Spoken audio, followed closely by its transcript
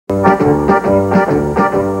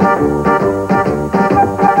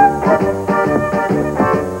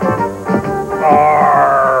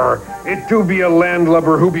You be a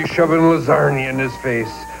landlubber who be shoving lasagna in his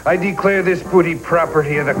face. I declare this booty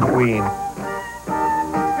property of the Queen.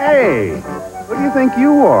 Hey, what do you think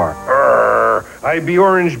you are? I be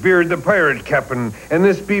Orange Beard the pirate captain, and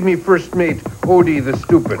this be me first mate, Odie the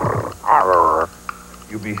stupid.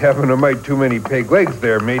 You be having a mite too many peg legs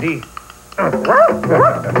there, matey.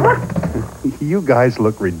 You guys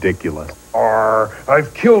look ridiculous.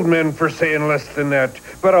 I've killed men for saying less than that,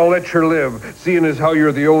 but I'll let you live, seeing as how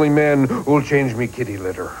you're the only man who'll change me kitty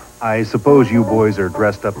litter. I suppose you boys are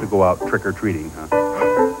dressed up to go out trick-or-treating,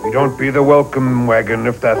 huh? We don't be the welcome wagon,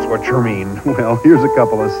 if that's what you mean. Well, here's a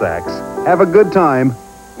couple of sacks. Have a good time.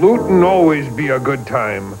 Lootin' always be a good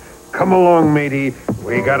time. Come along, matey.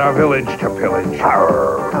 We got a village to pillage.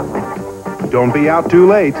 Don't be out too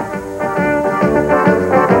late.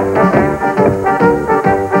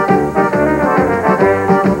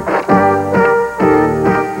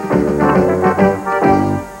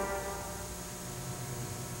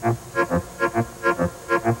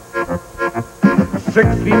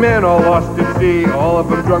 Men all lost at sea, all of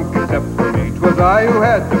them drunk except for me. 'Twas I who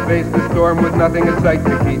had to face the storm with nothing in sight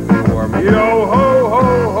to keep me warm. Yo ho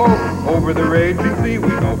ho ho, over the raging sea we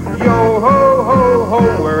go. Yo ho ho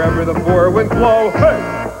ho, wherever the four winds blow.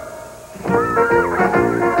 Hey!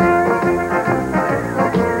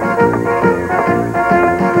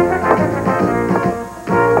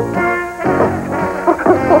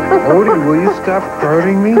 Odie, will you stop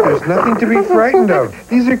crowding me? There's nothing to be frightened of.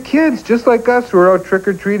 These are kids, just like us, who are out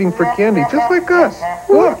trick-or-treating for candy, just like us.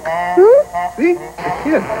 Look. See? A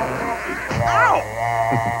kid.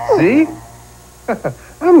 See?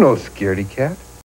 I'm no scaredy cat.